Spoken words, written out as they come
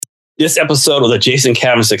This episode of the Jason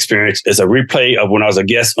Cavness Experience is a replay of when I was a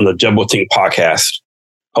guest on the JumbleThink Podcast.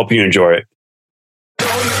 Hope you enjoy it.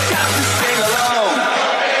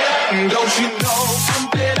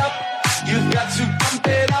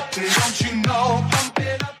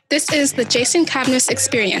 This is the Jason Cavness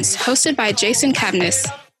Experience, hosted by Jason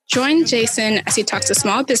Cavness. Join Jason as he talks to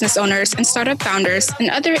small business owners and startup founders and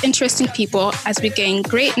other interesting people as we gain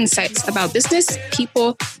great insights about business,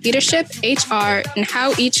 people, leadership, HR, and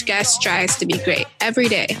how each guest strives to be great every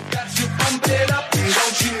day.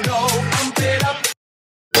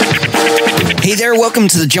 Hey there, welcome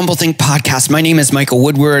to the JumbleThink Podcast. My name is Michael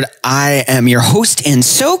Woodward. I am your host and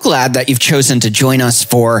so glad that you've chosen to join us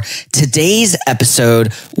for today's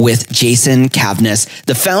episode with Jason Cavness,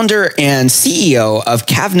 the founder and CEO of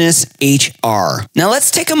Cavness HR. Now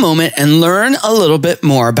let's take a moment and learn a little bit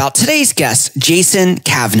more about today's guest, Jason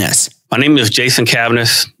Cavness. My name is Jason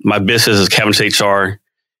Cavness. My business is Cavness HR.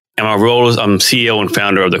 And my role is I'm CEO and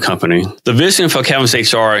founder of the company. The vision for Cavness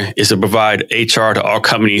HR is to provide HR to all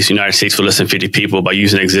companies in the United States for less than 50 people by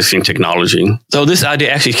using existing technology. So this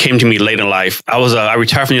idea actually came to me late in life. I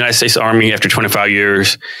retired from the United States Army after 25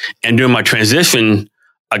 years. And during my transition,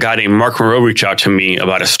 a guy named Mark Monroe reached out to me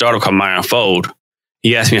about a startup called My Unfold.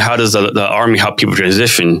 He asked me, how does the Army help people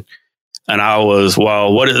transition? And I was,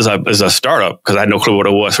 well, what is a startup? Because I had no clue what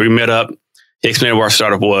it was. So we met up. He explained what our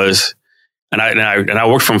startup was. And I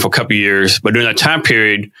worked for him for a couple of years. But during that time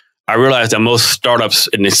period, I realized that most startups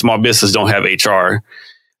and small business don't have HR.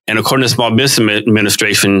 And according to the Small Business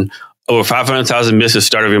Administration, over 500,000 businesses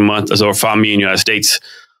start every month. There's over 5 million in the United States.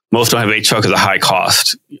 Most don't have HR because of high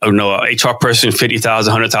cost. An HR person, $50,000,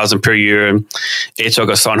 $100,000 per year. HR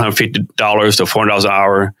costs $150 to $400 an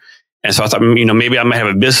hour. And so I thought, maybe I might have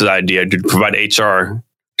a business idea to provide HR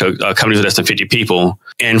to companies with less than 50 people.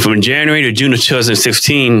 And from January to June of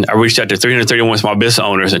 2016, I reached out to 331 small business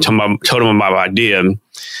owners and told them about my idea. And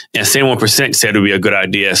 71% said it would be a good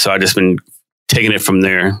idea. So I've just been taking it from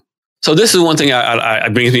there. So this is one thing I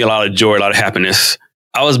brings me a lot of joy, a lot of happiness.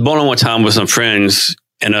 I was bowling one time with some friends,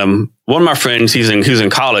 and one of my friends, he's in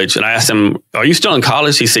college, and I asked him, "Are you still in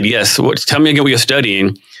college?" He said, "Yes." Tell me again what you're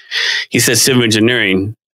studying. He said, "Civil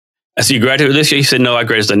engineering." I said, "You graduated this year?" He said, "No, I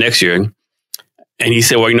graduated the next year." And he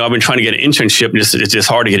said, well, I've been trying to get an internship. It's just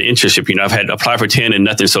hard to get an internship. I've had to apply for 10 and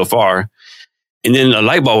nothing so far. And then a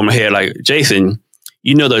light bulb in my head, like, Jason,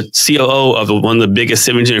 the COO of one of the biggest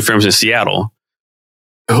civil engineering firms in Seattle,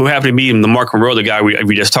 who happened to be the Mark Monroe, the guy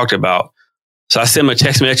we just talked about. So I sent him a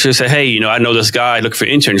text message and said, hey, I know this guy looking for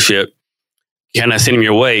an internship. Can I send him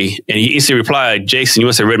your way? And he instantly replied, Jason, you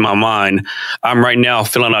must have read my mind. I'm right now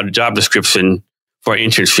filling out a job description for an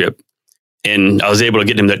internship. And I was able to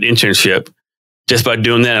get him that internship. Just by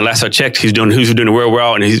doing that, and last I checked, he's doing real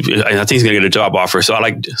well, and I think he's going to get a job offer. So I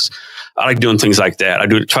like doing things like that. I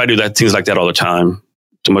try to do things like that all the time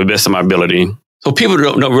to my best of my ability. So people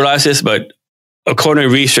don't realize this, but according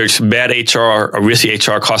to research, bad HR or risky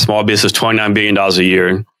HR costs small business $29 billion a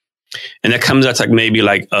year, and that comes out to maybe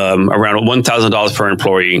around $1,000 per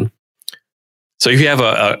employee. So if you have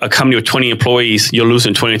a company with 20 employees, you're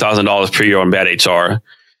losing $20,000 per year on bad HR.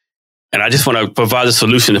 And I just want to provide a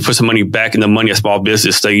solution to put some money back in the money of small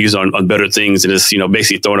business they use on better things and just,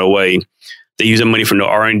 basically throwing away. They use the money from the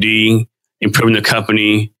R&D, improving the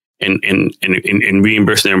company, and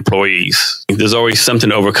reimbursing their employees. There's always something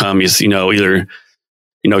to overcome. Is either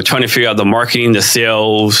trying to figure out the marketing, the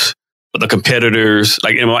sales, the competitors.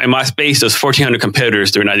 Like in my space, there's 1,400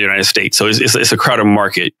 competitors throughout the United States. So it's a crowded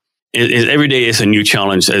market. Every day is a new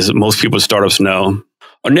challenge, as most people startups know.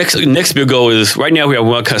 Our next big goal is, right now we have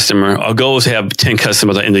one customer. Our goal is to have 10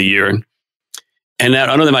 customers at the end of the year. And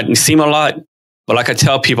that, I know that might seem a lot, but like I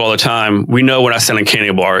tell people all the time, we know we're not selling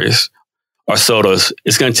candy bars or sodas.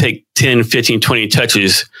 It's going to take 10, 15, 20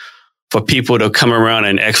 touches for people to come around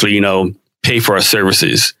and actually, pay for our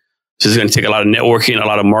services. So it's going to take a lot of networking, a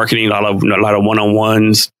lot of marketing, a lot of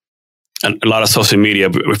one-on-ones, and a lot of social media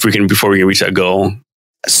before we can reach that goal.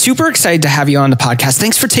 Super excited to have you on the podcast.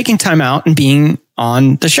 Thanks for taking time out and being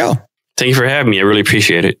on the show. Thank you for having me. I really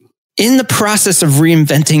appreciate it. In the process of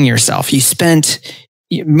reinventing yourself, you spent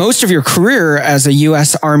most of your career as a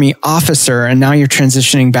U.S. Army officer, and now you're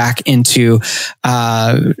transitioning back into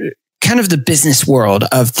kind of the business world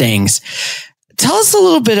of things. Tell us a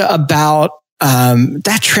little bit about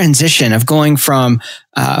that transition of going from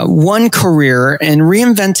one career and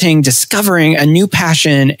reinventing, discovering a new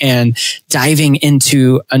passion and diving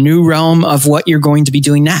into a new realm of what you're going to be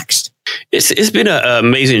doing next. It's been an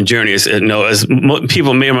amazing journey. As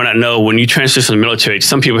people may or may not know, when you transition to the military,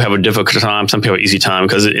 some people have a difficult time, some people have an easy time,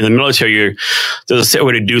 because in the military, there's a set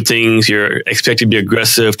way to do things. You're expected to be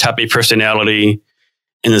aggressive, type A personality.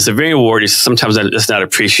 And the civilian world is sometimes that's not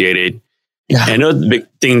appreciated. Yeah. And another big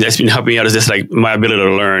thing that's been helping me out is just like my ability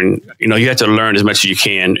to learn. You have to learn as much as you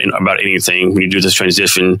can about anything when you do this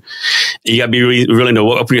transition. You got to be really willing to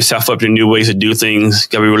open yourself up to new ways to do things. You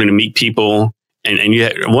got to be willing to meet people. And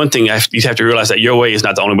one thing you have to realize that your way is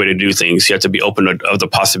not the only way to do things. You have to be open to other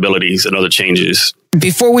possibilities and other changes.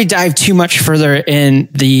 Before we dive too much further in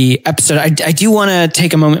the episode, I do want to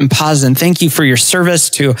take a moment and pause and thank you for your service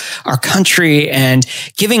to our country and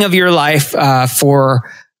giving of your life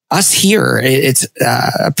for us here. It's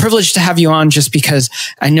a privilege to have you on just because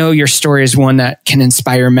I know your story is one that can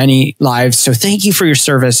inspire many lives. So thank you for your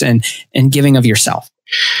service and giving of yourself.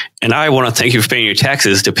 And I want to thank you for paying your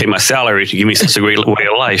taxes to pay my salary to give me such a great way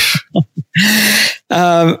of life.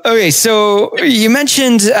 Okay, so you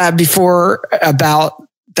mentioned before about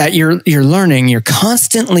that you're learning, you're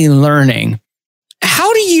constantly learning.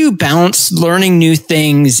 How do you balance learning new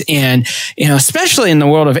things and, especially in the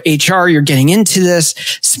world of HR, you're getting into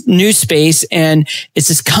this new space and it's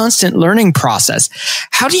this constant learning process.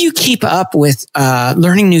 How do you keep up with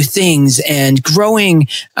learning new things and growing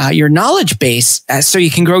your knowledge base so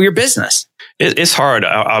you can grow your business? It's hard,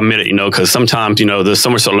 I'll admit it, because sometimes, there's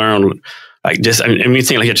so much to learn. Like just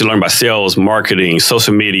anything like you have to learn about sales, marketing,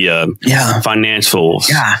 social media, financials.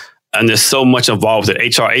 Yeah. And there's so much involved with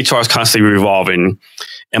it. HR is constantly revolving.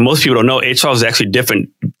 And most people don't know HR is actually different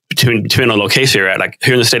between a location you're at. Like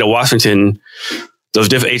here in the state of Washington, there's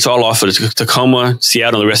different HR laws for Tacoma,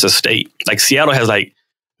 Seattle, and the rest of the state. Like Seattle has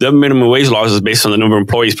the minimum wage laws is based on the number of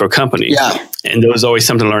employees per company. Yeah. And there's always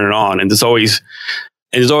something to learn on. And there's always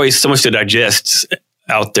so much to digest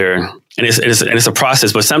out there. And it's a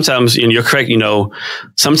process, but sometimes, you're correct,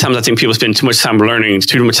 sometimes I think people spend too much time learning,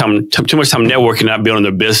 too much time networking, not building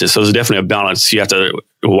their business. So there's definitely a balance you have to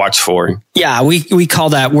watch for. Yeah, we call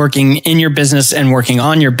that working in your business and working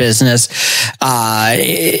on your business.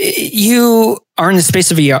 You are in the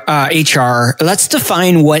space of HR. Let's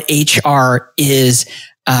define what HR is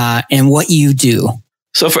and what you do.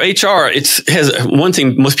 So for HR, it has one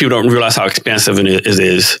thing most people don't realize how expensive it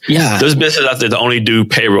is. Yeah. There's businesses out there that only do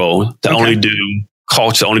payroll, that only do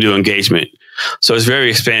culture, only do engagement. So it's very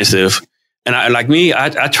expensive. And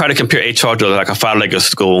I try to compare HR to like a 5-legged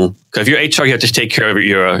stool. Because if you're HR, you have to take care of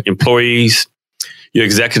your employees, your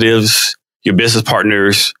executives, your business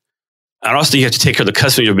partners. And also you have to take care of the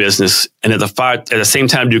customer of your business. And at the same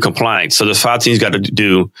time, do compliance. So there's 5 things you got to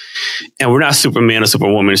do. And we're not Superman or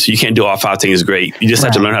Superwoman, so you can't do all 5 things great. You just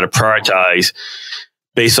have to learn how to prioritize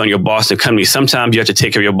based on your boss and company. Sometimes you have to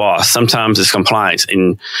take care of your boss. Sometimes it's compliance.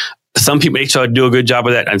 And some people in HR do a good job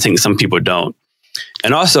of that. I think some people don't.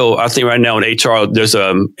 And also, I think right now in HR, there's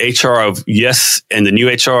HR of yes and the new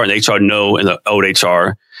HR and HR no and the old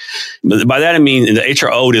HR. But by that, I mean, in the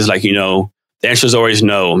HR old is like, the answer is always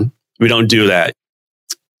no. We don't do that.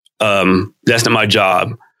 That's not my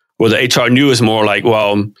job. Well, the HR new is more like,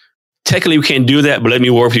 well, technically we can't do that, but let me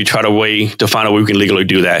work with you, try to find a way we can legally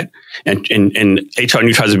do that. And HR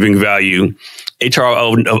new tries to bring value. HR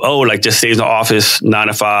old like just stays in the office 9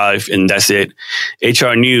 to 5 and that's it.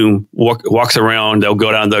 HR new walks around. They'll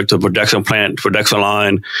go down to the production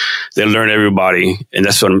line. They'll learn everybody. And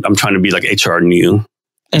that's what I'm trying to be like HR new.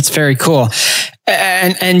 It's very cool.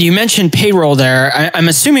 And you mentioned payroll there. I'm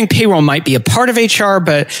assuming payroll might be a part of HR,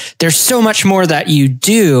 but there's so much more that you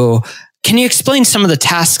do. Can you explain some of the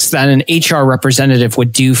tasks that an HR representative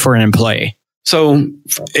would do for an employee? So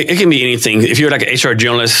it can be anything. If you're like an HR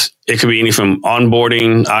journalist, it could be anything from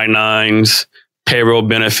onboarding, I-9s, payroll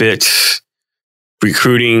benefits,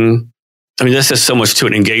 recruiting. I mean, there's just so much to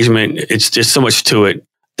it. Engagement. It's just so much to it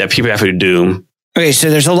that people have to do. Okay, so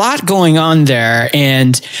there's a lot going on there,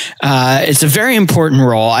 and it's a very important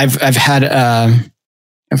role. I've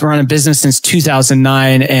run a business since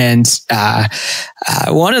 2009, and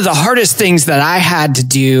one of the hardest things that I had to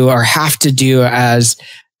do or have to do as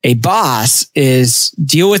a boss is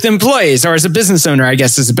deal with employees, or as a business owner, I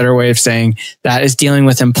guess is a better way of saying that, is dealing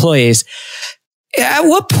with employees. At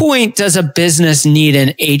what point does a business need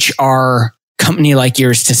an HR company like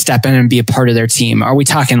yours to step in and be a part of their team? Are we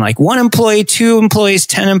talking like 1 employee, 2 employees,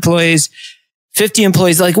 10 employees, 50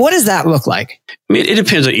 employees? Like, what does that look like? I mean, it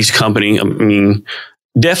depends on each company. I mean,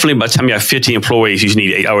 definitely by the time you have 50 employees,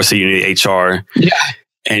 I would say you need HR. Yeah.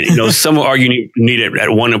 And, some will argue you need it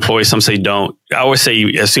at 1 employee. Some say don't. I always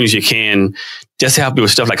say as soon as you can, just to help you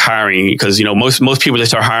with stuff like hiring. Because, most people that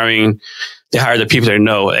start hiring, they hire the people they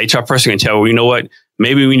know. An HR person can tell, well, you know what?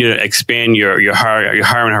 Maybe we need to expand your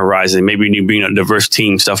hiring horizon. Maybe we need to bring a diverse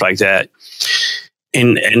team, stuff like that.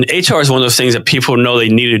 And HR is one of those things that people know they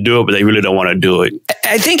need to do it, but they really don't want to do it.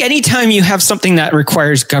 I think anytime you have something that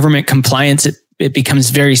requires government compliance, it becomes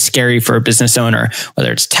very scary for a business owner,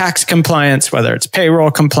 whether it's tax compliance, whether it's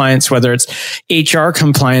payroll compliance, whether it's HR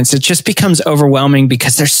compliance. It just becomes overwhelming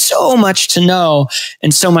because there's so much to know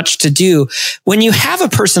and so much to do. When you have a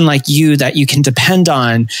person like you that you can depend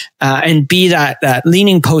on and be that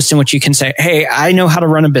leaning post in which you can say, hey, I know how to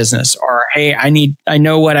run a business, or hey, I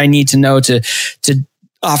know what I need to know to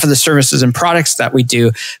offer the services and products that we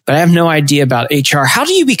do, but I have no idea about HR. How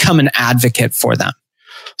do you become an advocate for them?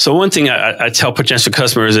 So one thing I tell potential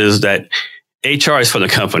customers is that HR is for the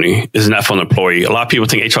company, it's not for the employee. A lot of people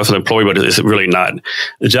think HR is for the employee, but it's really not.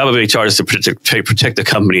 The job of HR is to protect the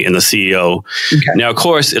company and the CEO. Okay. Now, of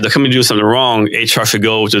course, if the company does something wrong, HR should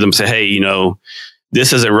go to them and say, hey,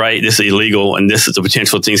 this isn't right, this is illegal, and this is the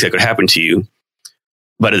potential things that could happen to you.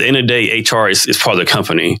 But at the end of the day, HR is part of the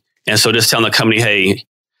company. And so just telling the company, hey,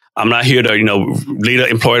 I'm not here to, lead an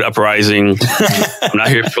employee uprising. I'm not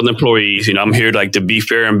here for the employees. I'm here to be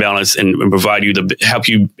fair and balanced and provide you help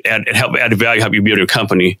add value, help you build your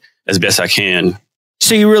company as best I can.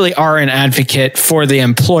 So you really are an advocate for the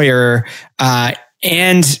employer,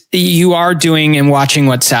 and you are doing and watching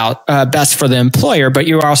what's out best for the employer, but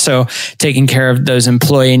you're also taking care of those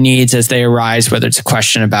employee needs as they arise, whether it's a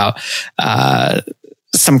question about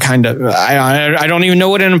some kind of, I don't even know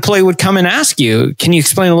what an employee would come and ask you. Can you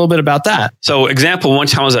explain a little bit about that? So example, one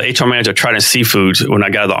time I was an HR manager trying seafood when I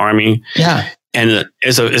got out of the Army. Yeah. And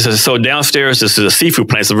so downstairs, this is a seafood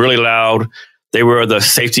plant. It's really loud. They wear the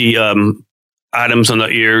safety items on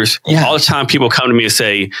their ears. Yeah. All the time people come to me and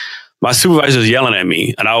say, my supervisor is yelling at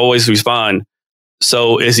me. And I always respond,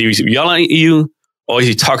 so is he yelling at you? Or is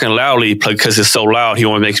he talking loudly because it's so loud? He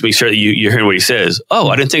wants to make sure that you're hearing what he says. Oh,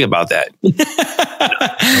 I didn't think about that.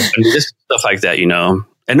 And just stuff like that, And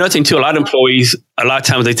another thing too, a lot of employees, a lot of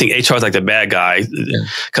times they think HR is like the bad guy.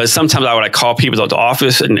 Because sometimes I would call people at the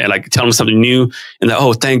office and tell them something new. And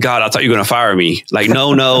oh, thank God, I thought you were going to fire me.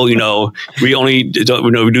 No, we only don't,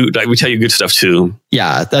 we do, we tell you good stuff too.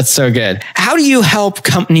 Yeah, that's so good. How do you help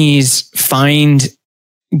companies find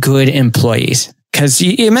good employees? Because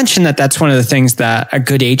you mentioned that that's one of the things that a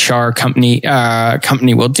good HR company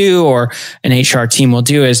will do, or an HR team will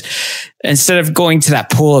do, is instead of going to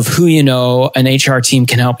that pool of who an HR team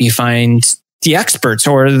can help you find the experts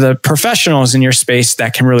or the professionals in your space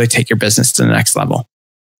that can really take your business to the next level.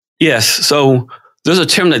 Yes. So there's a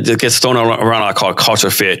term that gets thrown around I call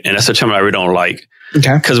culture fit, and that's a term I really don't like.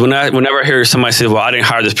 Okay. Because whenever I hear somebody say, well, I didn't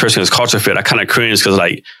hire this person as culture fit, I kind of cringe because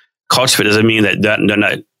culture fit doesn't mean that they're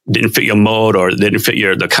not didn't fit your mold or didn't fit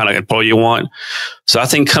the kind of employee you want. So I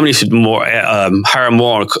think companies should hire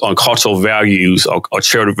more on cultural values or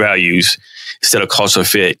shared values instead of cultural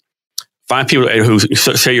fit. Find people who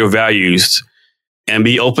share your values and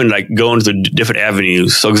be open, go into different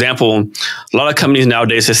avenues. So example, a lot of companies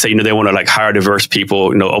nowadays just say, they want to hire diverse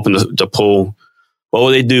people, open the pool. What will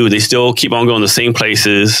they do? They still keep on going to the same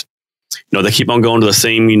places. They keep on going to the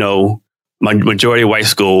same, majority white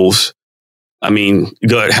schools. I mean,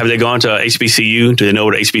 good. Have they gone to HBCU? Do they know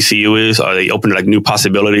what HBCU is? Are they open to new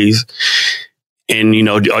possibilities? And,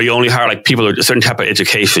 are you only hire people with a certain type of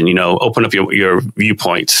education, open up your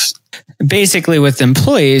viewpoints. Basically with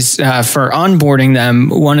employees, for onboarding them,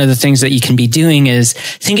 one of the things that you can be doing is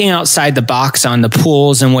thinking outside the box on the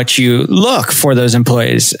pools in which you look for those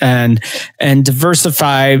employees, and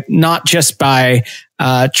diversify, not just by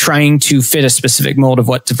trying to fit a specific mold of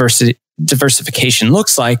what diversification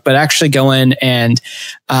looks like, but actually go in and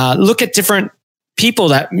look at different people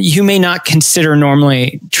that you may not consider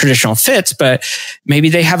normally traditional fits, but maybe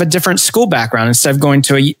they have a different school background. Instead of going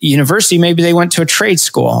to a university, maybe they went to a trade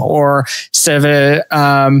school, or instead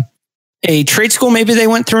of a trade school, maybe they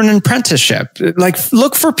went through an apprenticeship.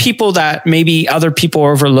 Look for people that maybe other people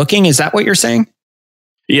are overlooking. Is that what you're saying?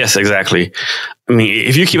 Yes, exactly. I mean,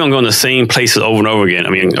 if you keep on going to the same places over and over again,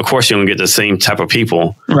 of course you're going to get the same type of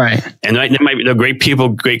people. Right. And they're great people,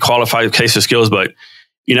 great qualified case of skills, but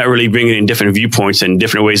you're not really bringing in different viewpoints and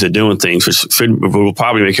different ways of doing things, which will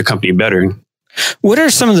probably make your company better. What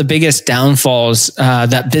are some of the biggest downfalls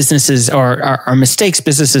that businesses or mistakes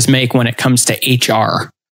businesses make when it comes to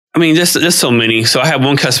HR? There's so many. So I have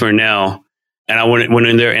one customer now, and I went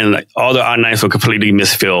in there and all the I-9s were completely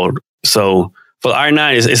misfilled. So for the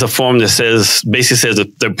I-9, it's a form that basically says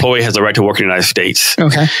that the employee has the right to work in the United States.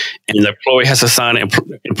 Okay. And the employee has to sign it.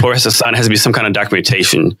 Employer has to sign it. Has to be some kind of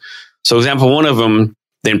documentation. So example, one of them,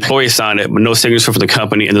 the employee signed it, but no signature from the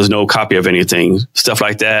company, and there's no copy of anything, stuff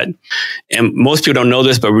like that. And most people don't know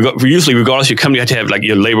this, but usually, regardless of your company, you have to have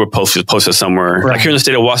your labor posted somewhere. Right. Here in the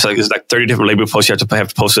state of Washington, there's 30 different labor posts you have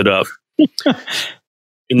to post it up.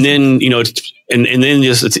 And then, and then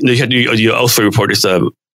just you have to do your OSHA report. It's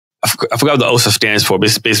I forgot what the OSHA stands for, but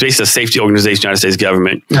it's basically a safety organization, United States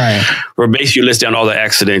government. Right. Where basically you list down all the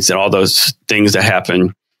accidents and all those things that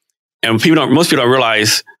happen. And most people don't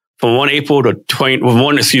realize from 1 February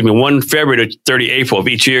to 30 April of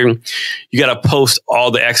each year, you got to post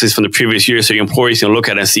all the accidents from the previous year so your employees can look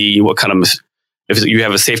at it and see what kind of, if you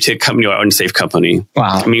have a safe company or unsafe company.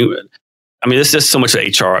 Wow. I mean, there's just so much of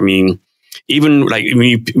HR. I mean, even like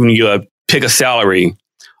when you pick a salary,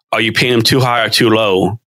 are you paying them too high or too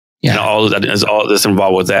low? Yeah. And all that's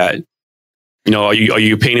involved with that. You know, are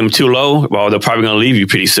you paying them too low? Well, they're probably going to leave you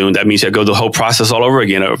pretty soon. That means you have to go the whole process all over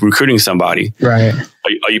again of recruiting somebody. Right.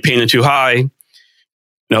 Are you paying them too high? You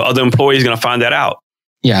know, other employees are going to find that out.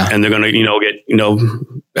 Yeah. And they're going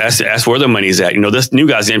to, ask where their money's at. You know, this new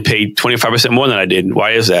guy's getting paid 25% more than I did.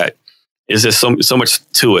 Why is that? Is there so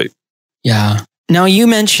much to it? Yeah. Now, you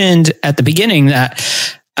mentioned at the beginning that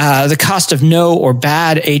the cost of no or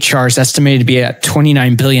bad HR is estimated to be at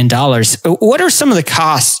 $29 billion. What are some of the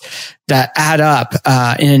costs that add up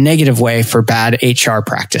in a negative way for bad HR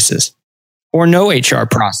practices or no HR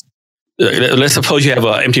process? Let's suppose you have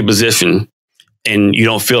an empty position and you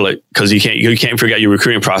don't fill it because you can't figure out your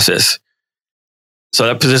recruiting process. So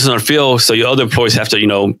that position's not filled, so your other employees have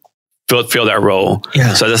to, fill that role.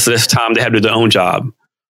 Yeah. So this time they have to do their own job.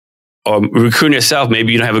 Or recruiting yourself,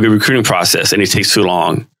 maybe you don't have a good recruiting process and it takes too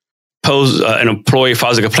long. Suppose an employee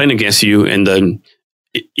files a complaint against you and the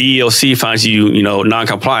EEOC finds you,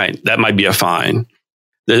 non-compliant. That might be a fine.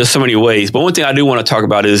 There's so many ways. But one thing I do want to talk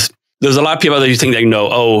about is there's a lot of people that you think that,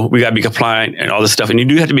 we got to be compliant and all this stuff. And you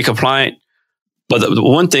do have to be compliant. But the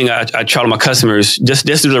one thing I tell my customers, just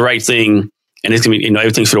do the right thing and it's going to be,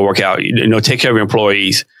 everything should work out. Take care of your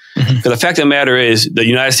employees. Because the fact of the matter is the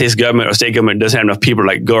United States government or state government doesn't have enough people to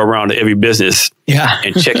like go around to every business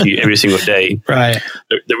and check you every single day. Right.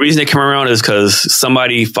 The reason they come around is because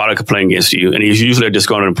somebody filed a complaint against you and it's usually a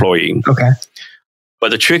disgruntled employee. Okay.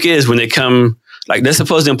 But the trick is when they come, like let's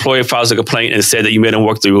suppose the employer files a complaint and said that you made them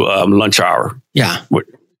work through lunch hour. Yeah. Well,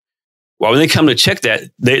 when they come to check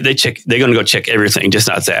that, they're going to go check everything, just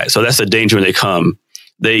not that. So that's the danger when they come.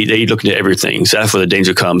 They look into everything. So that's where the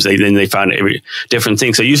danger comes. Then they find every different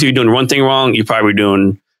thing. So usually you're doing one thing wrong, you're probably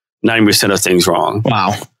doing 90% of things wrong.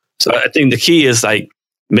 Wow. So I think the key is like,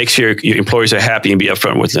 make sure your employees are happy and be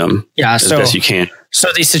upfront with them as best you can. So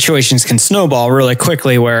these situations can snowball really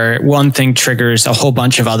quickly where one thing triggers a whole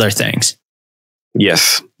bunch of other things.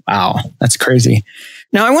 Yes. Wow. That's crazy.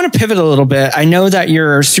 Now, I want to pivot a little bit. I know that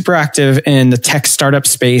you're super active in the tech startup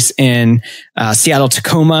space in Seattle,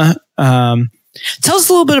 Tacoma. Tell us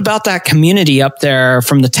a little bit about that community up there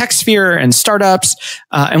from the tech sphere and startups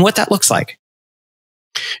and what that looks like.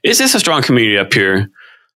 It's just a strong community up here.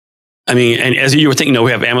 I mean, and as you were thinking,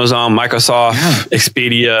 we have Amazon, Microsoft,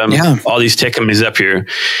 Expedia, all these tech companies up here.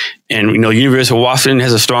 And, University of Washington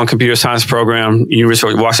has a strong computer science program.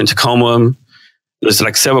 University of Washington, Tacoma. There's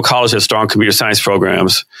like several colleges have strong computer science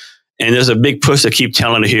programs. And there's a big push to keep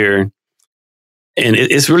talent here. And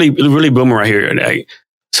it's really booming right here.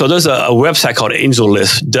 So there's a website called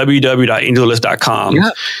AngelList, www.angellist.com.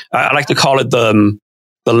 Yeah. I like to call it the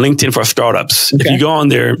LinkedIn for startups. Okay. If you go on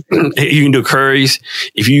there, you can do queries.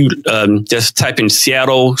 If you just type in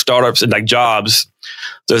Seattle startups and like jobs,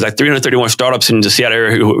 there's like 331 startups in the Seattle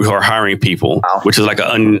area who are hiring people, which is like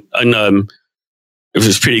which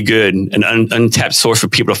is pretty good, an untapped source for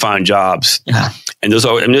people to find jobs. Yeah. And there's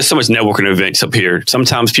so much networking events up here.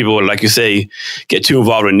 Sometimes people, like you say, get too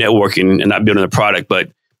involved in networking and not building the product, but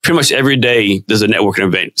pretty much every day there's a networking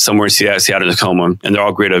event somewhere in Seattle, Tacoma, and they're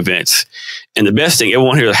all great events. And the best thing,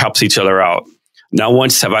 everyone here helps each other out. Not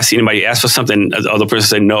once have I seen anybody ask for something, the other person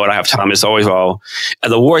say, no, I don't have time. It's always at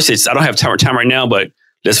the worst, it's, I don't have time right now, but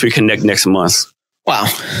let's reconnect next month. Wow.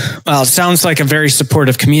 Well, it sounds like a very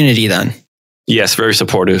supportive community then. Yes, very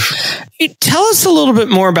supportive. Tell us a little bit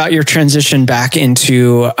more about your transition back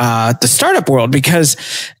into the startup world, because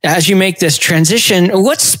as you make this transition,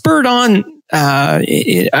 what spurred on,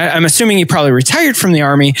 I'm assuming you probably retired from the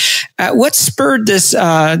Army. What spurred this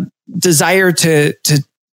desire to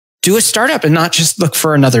do a startup and not just look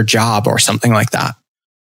for another job or something like that?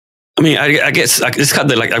 I mean, I guess it's kind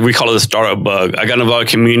of like we call it the startup bug. I got involved in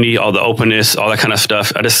community, all the openness, all that kind of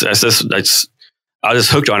stuff. I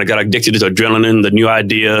just hooked on it. Got addicted to the adrenaline, the new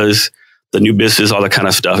ideas, the new business, all that kind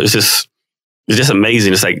of stuff. It's just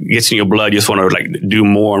amazing. It's like gets in your blood. You just want to like do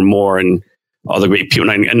more and more, and all the great people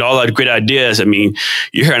and all the great ideas. I mean,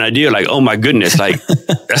 you hear an idea like, oh my goodness, like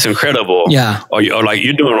that's incredible. Yeah. Or like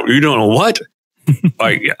you're doing what?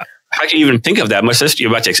 Like how can you even think of that? Much less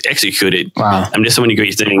you're about to execute it. Wow. I mean, there's so many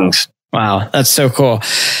great things. Wow, that's so cool.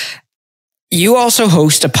 You also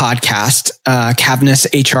host a podcast, Cavness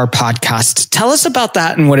HR Podcast. Tell us about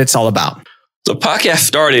that and what it's all about. The podcast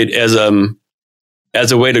started as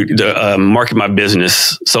a way to market my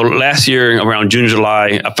business. So last year, around June,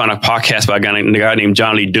 July, I found a podcast by a guy named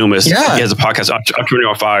John Lee Dumas. Yeah. He has a podcast, Entrepreneur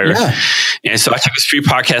on Fire. Yeah. And so I took a free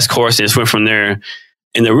podcast course and just went from there.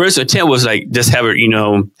 And the original intent was like, just have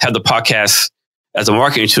the podcast as a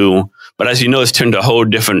marketing tool. But as you know, it's turned to a whole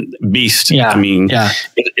different beast. Yeah. I mean,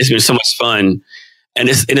 it's been so much fun. And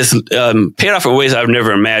it's paid off in ways I've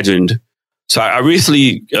never imagined. So I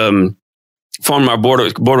recently formed my board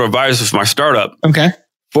of advisors for my startup. Okay.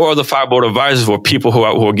 4 of the 5 board of advisors were people who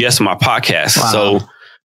are guests on my podcast. Wow. So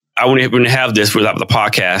I wouldn't have this without the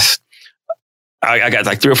podcast. I got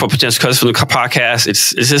like 3 or 4 potential customers from the podcast.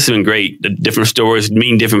 It's just been great. The different stories,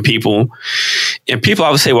 meeting different people. And people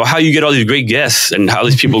always say, well, how you get all these great guests and how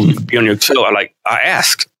these people be on your show? I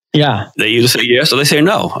ask. Yeah. They either say yes or they say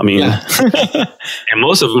no. I mean, and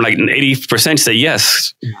most of them, like 80% say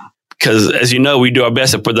yes. Because as you know, we do our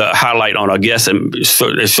best to put the highlight on our guests and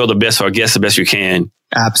show the best for our guests the best you can.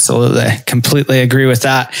 Absolutely. Completely agree with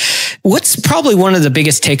that. What's probably one of the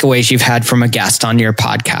biggest takeaways you've had from a guest on your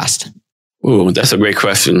podcast? Ooh, that's a great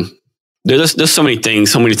question. There's so many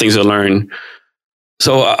things to learn.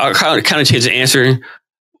 So I kind of changed the answer.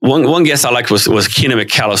 One guest I liked was Kina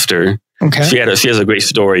McAllister. Okay. She has a great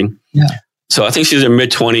story. Yeah. So I think she's in her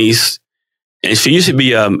mid-20s. And she used to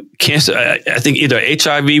be cancer, I think either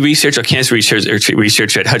HIV research or cancer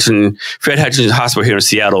research at Fred Hutchinson Hospital here in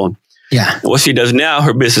Seattle. Yeah. And what she does now,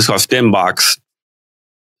 her business is called STEM Box.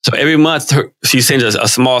 So every month, she sends a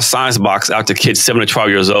small science box out to kids 7 to 12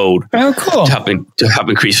 years old. Oh, cool. To help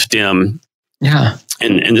increase STEM. Yeah.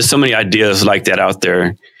 And there's so many ideas like that out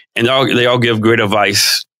there. And they all give great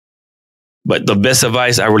advice. But the best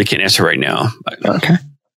advice, I really can't answer right now. Okay.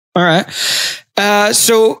 All right.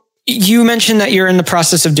 So you mentioned that you're in the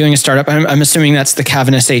process of doing a startup. I'm assuming that's the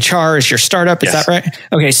Cavness HR is your startup. Is that right?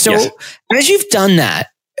 Okay. So as you've done that,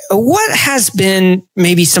 what has been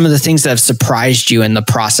maybe some of the things that have surprised you in the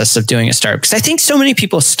process of doing a startup? Because I think so many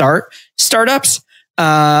people start startups,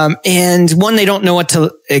 and one, they don't know what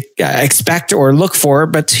to expect or look for,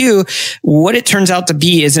 but 2, what it turns out to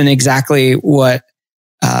be isn't exactly what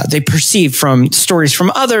they perceive from stories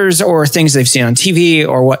from others or things they've seen on TV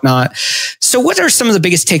or whatnot. So what are some of the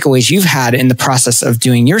biggest takeaways you've had in the process of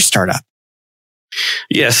doing your startup?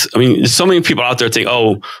 Yes. I mean, so many people out there think,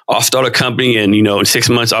 oh, I'll start a company and, in 6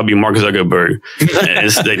 months, I'll be Mark Zuckerberg.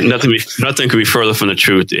 Nothing could be further from the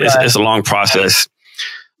truth. It's a long process.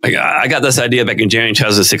 Like I got this idea back in January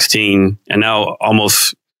 2016, and now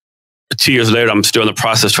almost 2 years later, I'm still in the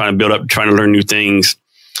process trying to build up, trying to learn new things.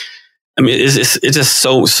 I mean, it's just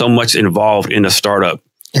so much involved in the startup.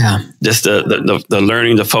 Yeah. Just the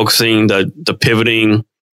learning, the focusing, the pivoting.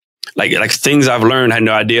 Like things I've learned, I had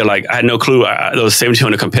no idea. Like I had no clue. There was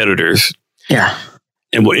 1,700 competitors. Yeah.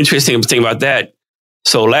 And what interesting thing about that,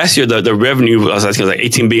 so last year, the revenue was, I think, like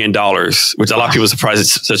 $18 billion, which a lot of people are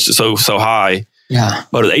surprised it's so high. Yeah.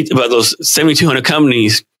 But those 7,200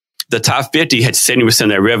 companies, the top 50 had 70% of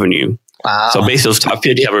their revenue. Wow. So basically those top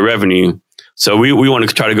 50 have a revenue. So we want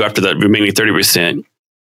to try to go after the remaining 30%.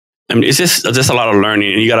 I mean, it's just a lot of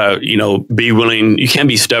learning, and you gotta, be willing. You can't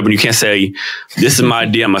be stubborn. You can't say, "This is my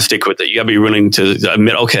idea. I'm gonna stick with it." You gotta be willing to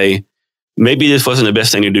admit, okay, maybe this wasn't the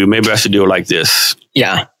best thing to do. Maybe I should do it like this.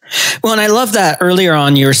 Yeah. Well, and I love that earlier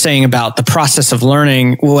on you were saying about the process of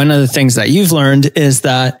learning. Well, one of the things that you've learned is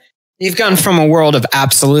that you've gone from a world of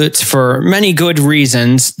absolutes for many good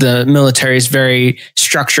reasons. The military is very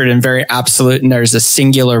structured and very absolute, and there's a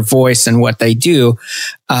singular voice in what they do.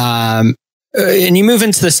 And you move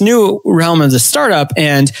into this new realm of the startup.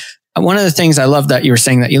 And one of the things I love that you were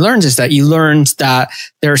saying that you learned is that you learned that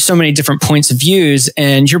there are so many different points of views,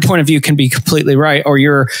 and your point of view can be completely right, or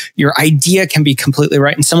your idea can be completely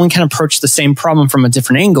right. And someone can approach the same problem from a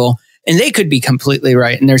different angle, and they could be completely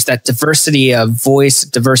right. And there's that diversity of voice,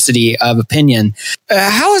 diversity of opinion.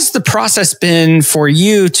 How has the process been for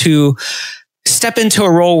you to step into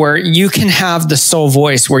a role where you can have the sole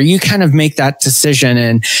voice, where you kind of make that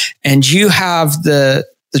decision and you have the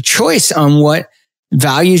choice on what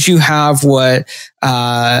values you have, what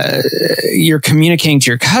you're communicating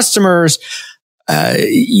to your customers.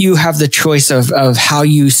 You have the choice of how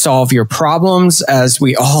you solve your problems, as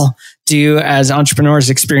we all do as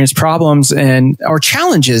entrepreneurs experience problems or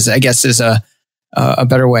challenges, I guess is a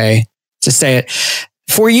better way to say it.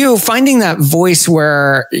 For you, finding that voice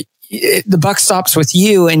where the buck stops with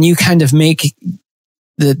you and you kind of make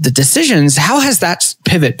the decisions, how has that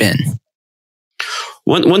pivot been?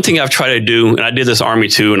 One thing I've tried to do, and I did this Army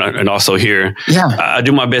too, and also here, I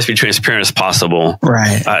do my best to be transparent as possible.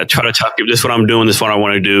 Right. I try to tell people, this is what I'm doing, this is what I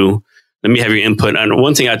want to do. Let me have your input. And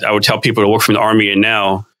one thing I would tell people to work from the Army and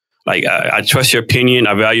now, like, I trust your opinion,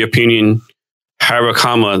 I value your opinion. However,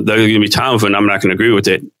 there's going to be times when I'm not going to agree with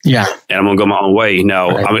it. Yeah. And I'm going to go my own way. Now,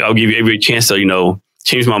 I'll give you every chance to,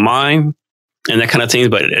 change my mind and that kind of thing.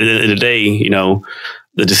 But at the end of the day,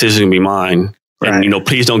 the decision can be mine. Right. And,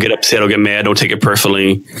 please don't get upset or get mad. Don't take it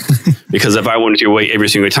personally. Because if I wanted your way every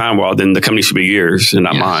single time, well, then the company should be yours and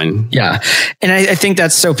not mine. Yeah. And I think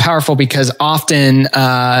that's so powerful because often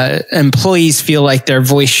employees feel like their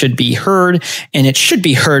voice should be heard, and it should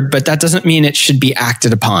be heard, but that doesn't mean it should be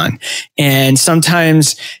acted upon. And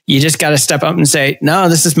sometimes you just got to step up and say, no,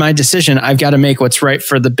 this is my decision. I've got to make what's right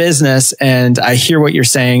for the business. And I hear what you're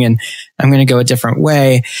saying, and I'm going to go a different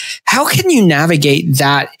way. How can you navigate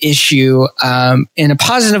that issue in a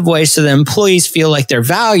positive way so the employees feel like they're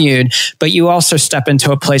valued, but you also step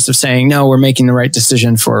into a place of saying, no, we're making the right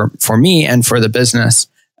decision for me and for the business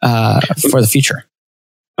for the future?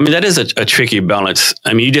 I mean, that is a tricky balance.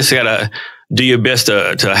 I mean, you just got to do your best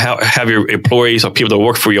to have your employees or people that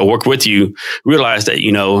work for you or work with you realize that,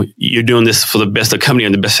 you're doing this for the best of the company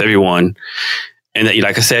and the best of everyone. And that,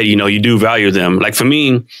 like I said, you do value them. Like for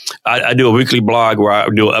me, I do a weekly blog where I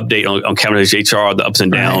do an update on Cabinet HR, the ups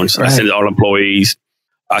and downs. Right. I send it to all employees.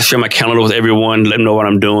 I share my calendar with everyone, let them know what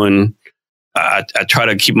I'm doing. I try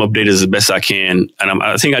to keep them updated as best I can. And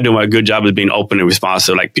I think I do a good job of being open and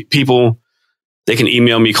responsive. Like people, they can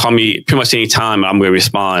email me, call me pretty much any time. I'm going to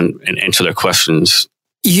respond and answer their questions.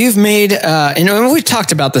 You've made, and we've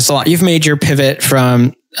talked about this a lot. You've made your pivot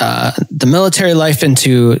from the military life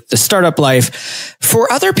into the startup life.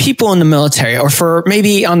 For other people in the military, or for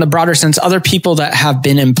maybe on the broader sense, other people that have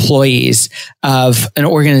been employees of an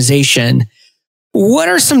organization, what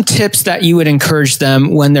are some tips that you would encourage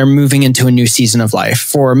them when they're moving into a new season of life?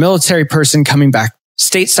 For a military person coming back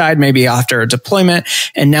stateside, maybe after a deployment,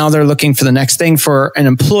 and now they're looking for the next thing. For an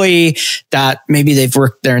employee that maybe they've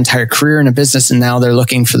worked their entire career in a business and now they're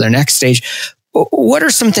looking for their next stage. What are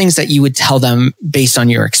some things that you would tell them based on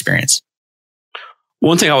your experience?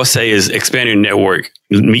 One thing I would say is expand your network,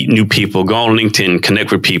 meet new people, go on LinkedIn,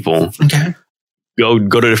 connect with people. Okay. Go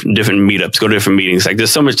to different meetups, go to different meetings. Like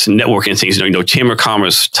there's so much networking things, Chamber of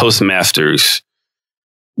Commerce, Toastmasters.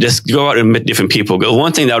 Just go out and meet different people.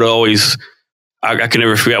 One thing that would always, I can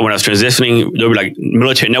never forget when I was transitioning, there would be like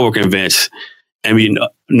military networking events. and be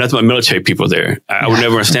nothing but military people there. I would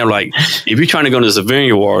never understand, like, if you're trying to go into the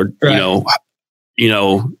civilian world, right.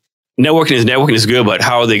 Networking is good, but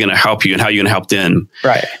how are they going to help you and how are you going to help them?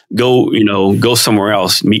 Right. Go somewhere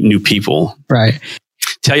else, meet new people. Right.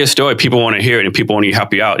 Tell your story. People want to hear it and people want to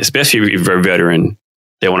help you out, especially if you're a veteran.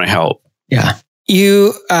 They want to help. Yeah.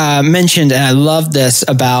 You mentioned, and I love this,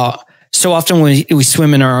 about so often when we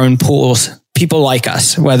swim in our own pools, people like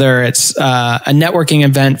us, whether it's a networking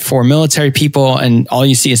event for military people and all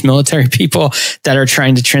you see is military people that are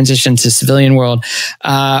trying to transition to civilian world,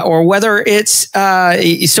 or whether it's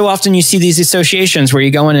so often you see these associations where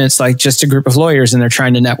you go in and it's like just a group of lawyers and they're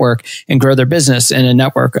trying to network and grow their business in a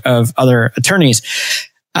network of other attorneys.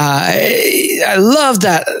 I love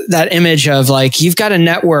that image of, like, you've got to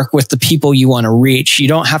network with the people you want to reach. You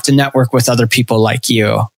don't have to network with other people like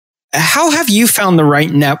you. How have you found the right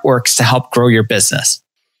networks to help grow your business?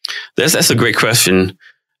 That's a great question.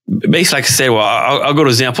 Basically, like I said, well, I'll go to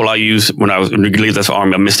the example I used when I was leaving the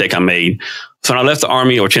Army, a mistake I made. So when I left the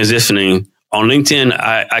Army or transitioning, on LinkedIn,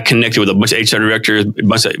 I connected with a bunch of HR directors, a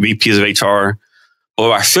bunch of VPs of HR.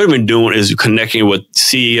 What I should have been doing is connecting with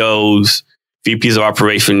CEOs, VPs of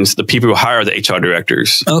operations, the people who hire the HR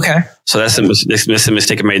directors. Okay. So that's a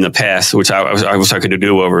mistake I made in the past, which I wish I could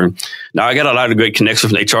do over. Now, I got a lot of great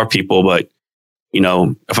connections from HR people, but, if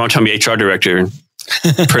I'm trying to be HR director,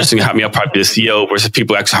 the person who help me out probably the CEO versus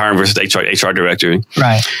people actually hiring versus the HR director.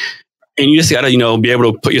 Right. And you just got to, be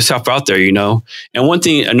able to put yourself out there, And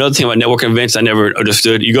another thing about networking events I never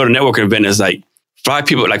understood, you go to a networking event, it's like 4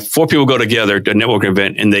 people go together to a networking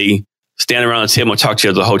event and they stand around the table and talk to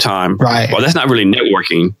you the whole time. Right. Well, that's not really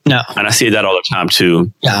networking. No. And I see that all the time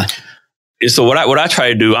too. Yeah. And so what I try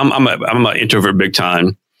to do, I'm an introvert big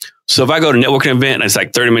time. So if I go to a networking event and it's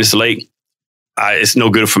like 30 minutes late, it's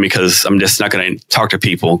no good for me because I'm just not going to talk to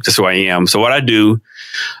people just who I am. So what I do,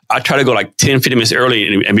 I try to go like 10, 15 minutes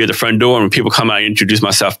early and be at the front door. And when people come out, I introduce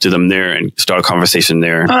myself to them there and start a conversation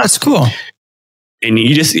there. Oh, that's cool. And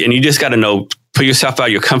you just got to put yourself out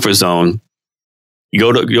of your comfort zone. You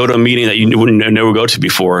go to a meeting that you wouldn't never go to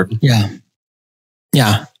before. Yeah.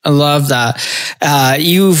 Yeah. I love that.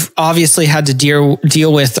 You've obviously had to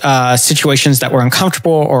deal with situations that were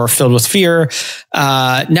uncomfortable or filled with fear.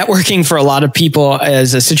 Networking for a lot of people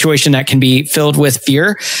is a situation that can be filled with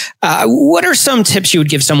fear. What are some tips you would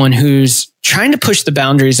give someone who's trying to push the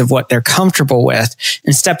boundaries of what they're comfortable with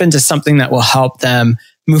and step into something that will help them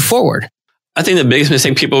move forward? I think the biggest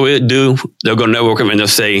mistake people will do, they'll go network and they'll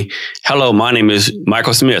say, hello, my name is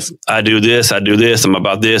Michael Smith. I do this. I'm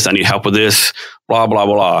about this. I need help with this, blah, blah,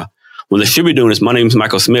 blah. When they should be doing is, my name is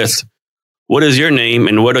Michael Smith. What is your name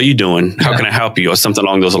and what are you doing? How can I help you? Or something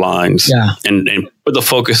along those lines. Yeah. And put the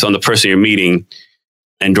focus on the person you're meeting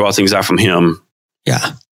and draw things out from him.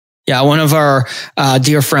 Yeah. Yeah. One of our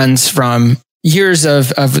dear friends from years of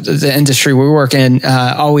the industry we work in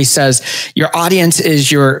always says, your audience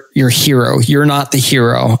is your hero. You're not the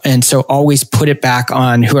hero. And so always put it back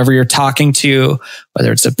on whoever you're talking to,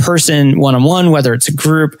 whether it's a person one-on-one, whether it's a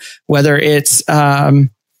group, whether it's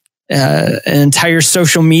an entire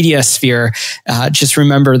social media sphere. Just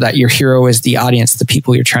remember that your hero is the audience, the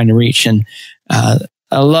people you're trying to reach. And I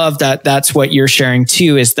love that that's what you're sharing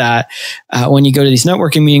too, is that when you go to these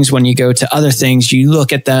networking meetings, when you go to other things, you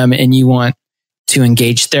look at them and you want to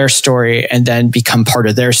engage their story and then become part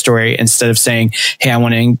of their story instead of saying, hey, I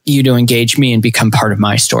want you to engage me and become part of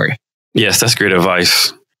my story. Yes, that's great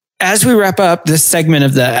advice. As we wrap up this segment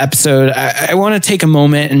of the episode, I want to take a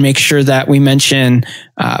moment and make sure that we mention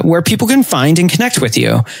where people can find and connect with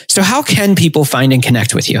you. So how can people find and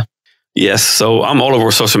connect with you? Yes, so I'm all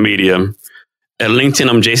over social media. At LinkedIn,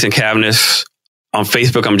 I'm Jason Cavness. On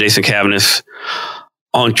Facebook, I'm Jason Cavness.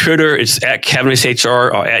 On Twitter, it's at Cavness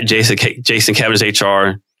HR or at Jason Cavness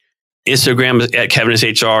HR. Instagram is at Cavness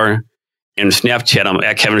HR. And Snapchat, I'm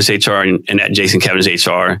at Cavness HR and at Jason Cavness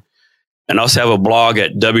HR. And I also have a blog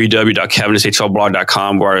at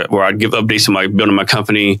www.cavnesshrblog.com where I give updates on building my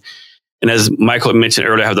company. And as Michael mentioned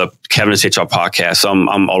earlier, I have the Cavness HR podcast. So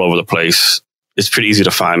I'm all over the place. It's pretty easy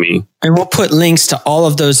to find me. And we'll put links to all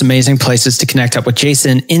of those amazing places to connect up with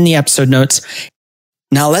Jason in the episode notes.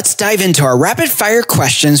 Now let's dive into our rapid fire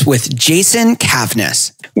questions with Jason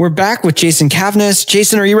Cavness. We're back with Jason Cavness.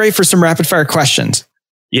 Jason, are you ready for some rapid fire questions?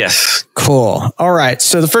 Yes. Cool. All right.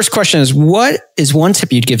 So the first question is, what is one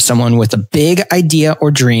tip you'd give someone with a big idea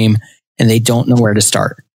or dream and they don't know where to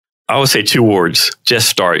start? I would say 2 words, just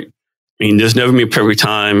start. I mean, there's never going to be a perfect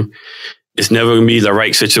time. It's never going to be the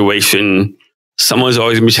right situation. Someone's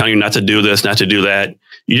always going to be telling you not to do this, not to do that.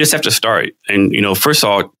 You just have to start. And, first of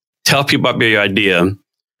all, tell people about your idea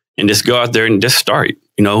and just go out there and just start,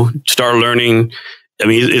 start learning. I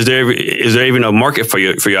mean, is there even a market for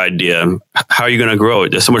your idea? How are you going to grow it?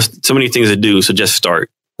 There's so many things to do. So just start.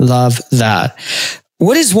 Love that.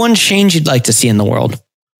 What is one change you'd like to see in the world?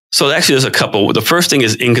 So actually there's a couple. The first thing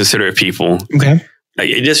is inconsiderate people. Okay. Like,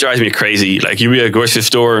 it just drives me crazy. Like, you be at a grocery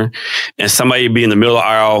store and somebody be in the middle of the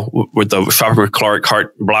aisle with the shopping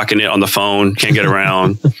cart blocking it on the phone, can't get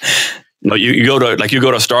around. You go to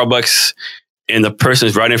Starbucks and the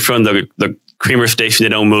person's right in front of the creamer station. They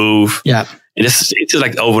don't move. Yeah. And it's just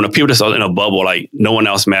like over. People just in a bubble, like no one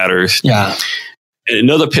else matters. Yeah. And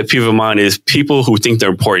another pet peeve of mine is people who think they're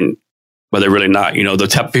important, but they're really not. The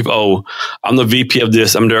type of people, oh, I'm the VP of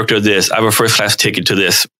this. I'm director of this. I have a first class ticket to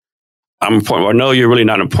this. I'm important. Well, no, you're really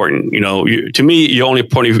not important. To me, you're only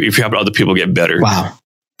important if you help other people get better. Wow.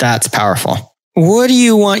 That's powerful. What do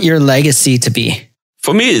you want your legacy to be?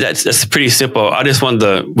 For me, that's pretty simple. I just want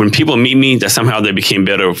when people meet me, that somehow they became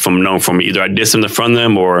better from me. Either I did something from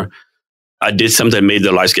them or I did something that made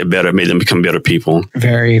their lives get better, made them become better people.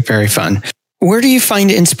 Very, very fun. Where do you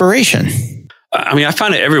find inspiration? I mean, I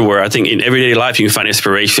find it everywhere. I think in everyday life, you can find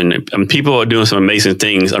inspiration. People are doing some amazing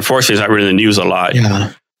things. Unfortunately, it's not really in the news a lot.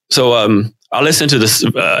 Yeah. So I listen to this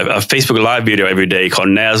a Facebook Live video every day called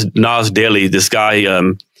Nas Daily. This guy,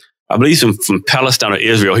 I believe he's from Palestine or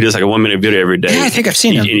Israel. He does like a 1-minute video every day. Yeah, I think I've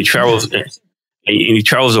seen him. And he travels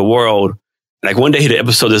the world. Like, one day he did an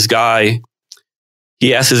episode, this guy,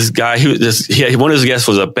 he asked this guy, one of his guests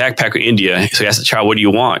was a backpacker in India. So he asked the child, what do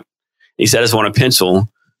you want? He said, I just want a pencil.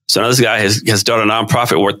 So now this guy has started a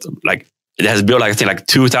nonprofit it has built like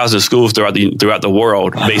 2,000 schools throughout the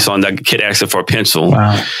world. Wow. Based on that kid asking for a pencil.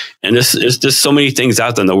 Wow. And there's just so many things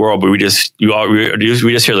out there in the world, but we just hear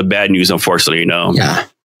the bad news, unfortunately, Yeah.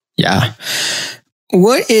 Yeah.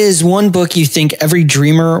 What is one book you think every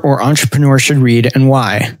dreamer or entrepreneur should read and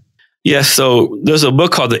why? Yes. So there's a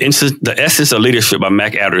book called The Essence of Leadership by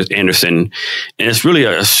Mac Anderson. And it's really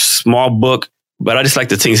a small book, but I just like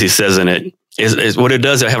the things he says in it. Is what it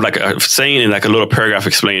does, I have like a saying and like a little paragraph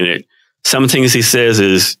explaining it. Some things he says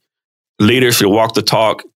is leaders should walk the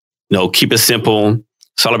talk, keep it simple,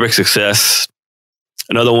 celebrate success.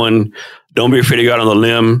 Another one, don't be afraid to go out on the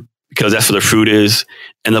limb, because that's where the fruit is.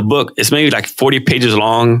 And the book, it's maybe like 40 pages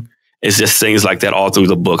long. It's just things like that all through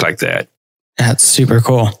the book like that. That's super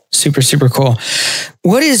cool. Super, super cool.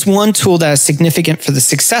 What is one tool that is significant for the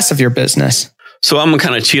success of your business? So I'm going to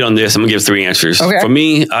kind of cheat on this. I'm going to give 3 answers. Okay. For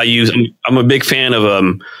me, I'm a big fan of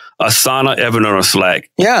Asana, Evernote, or Slack.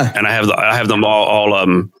 Yeah. And I have them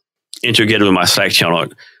all integrated with my Slack channel.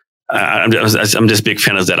 I'm just a big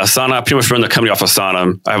fan of that. Asana, I pretty much run the company off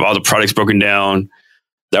Asana. I have all the products broken down.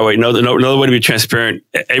 That way, another way to be transparent.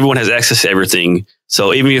 Everyone has access to everything.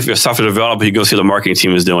 So even if you're a software developer, you go see what the marketing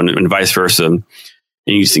team is doing, and vice versa. And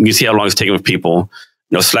you see how long it's taking with people.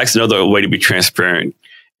 Slack's another way to be transparent.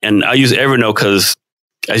 And I use Evernote because,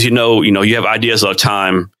 as you know, you have ideas all the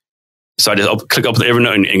time. So I just click up the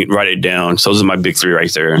Evernote and write it down. So those are my big 3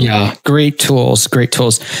 right there. Yeah, great tools. Great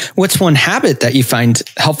tools. What's one habit that you find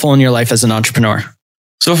helpful in your life as an entrepreneur?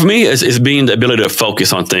 So for me, it's being the ability to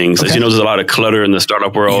focus on things. Okay. As you know, there's a lot of clutter in the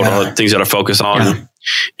startup world, all the things that I focus on. Yeah.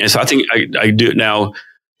 And so I think I do now.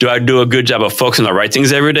 Do I do a good job of focusing on the right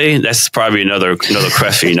things every day? That's probably another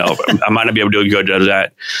question. I might not be able to do a good job of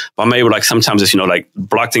that, but I'm able sometimes just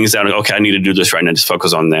block things down. Okay, I need to do this right now. Just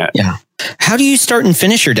focus on that. Yeah. How do you start and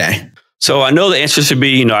finish your day? So I know the answer should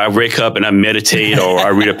be I wake up and I meditate or I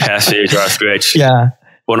read a passage or I stretch. Yeah.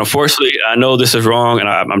 But unfortunately, I know this is wrong, and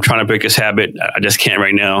I'm trying to break this habit. I just can't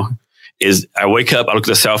right now. Is I wake up, I look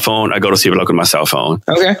at the cell phone, I go to sleep, I look at my cell phone.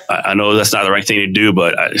 Okay. I know that's not the right thing to do,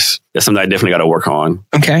 but that's something I definitely got to work on.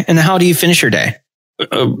 Okay. And how do you finish your day?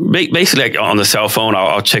 Basically, on the cell phone,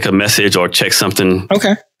 I'll check a message or check something.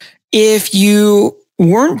 Okay. If you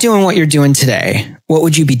weren't doing what you're doing today, what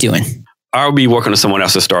would you be doing? I would be working on someone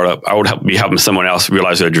else's startup. I would be helping someone else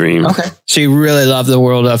realize their dream. Okay. So you really love the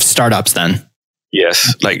world of startups then?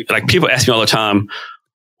 Yes. Like people ask me all the time,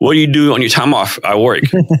 what do you do on your time off? I work.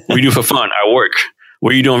 What do you do for fun? I work. What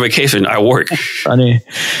do you do on vacation? I work. Funny.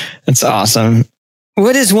 That's awesome.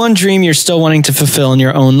 What is one dream you're still wanting to fulfill in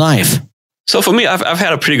your own life? So for me, I've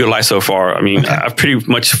had a pretty good life so far. I mean, I've pretty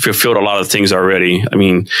much fulfilled a lot of things already. I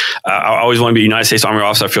mean, I always want to be a United States Army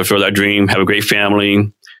officer. I fulfilled that dream, have a great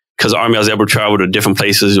family. Because the Army, I was able to travel to different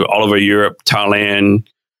places all over Europe, Thailand,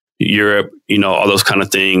 Europe, all those kind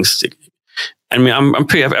of things. I mean,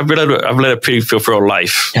 I've led a pretty fulfilled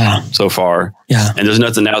life so far. Yeah. And there's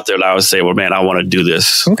nothing out there that I would say, well, man, I want to do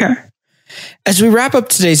this. Okay. As we wrap up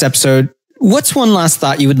today's episode, what's one last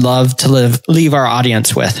thought you would love to leave our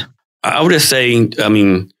audience with? I would just say,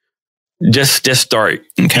 just start.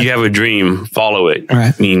 Okay. If you have a dream, follow it. All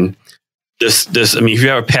right. I mean, if you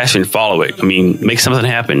have a passion, follow it. I mean, make something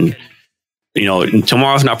happen.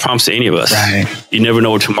 Tomorrow's not promised to any of us. Right. You never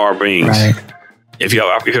know what tomorrow brings. Right. If you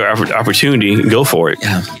have opportunity, go for it.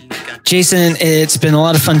 Yeah. Jason, it's been a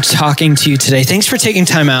lot of fun talking to you today. Thanks for taking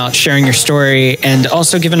time out, sharing your story, and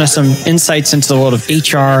also giving us some insights into the world of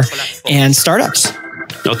HR and startups.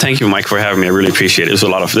 No, thank you, Mike, for having me. I really appreciate it. This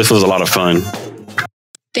was a lot of fun.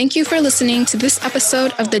 Thank you for listening to this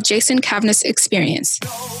episode of the Jason Cavness Experience.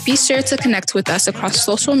 Be sure to connect with us across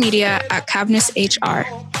social media at Cavness HR.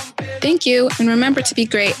 Thank you, and remember to be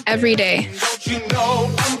great every day.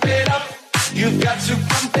 You've got to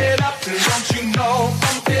pump it up, don't you know?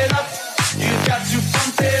 Pump it up. You've got to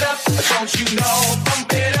pump it up, don't you know?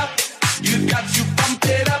 Pump it up.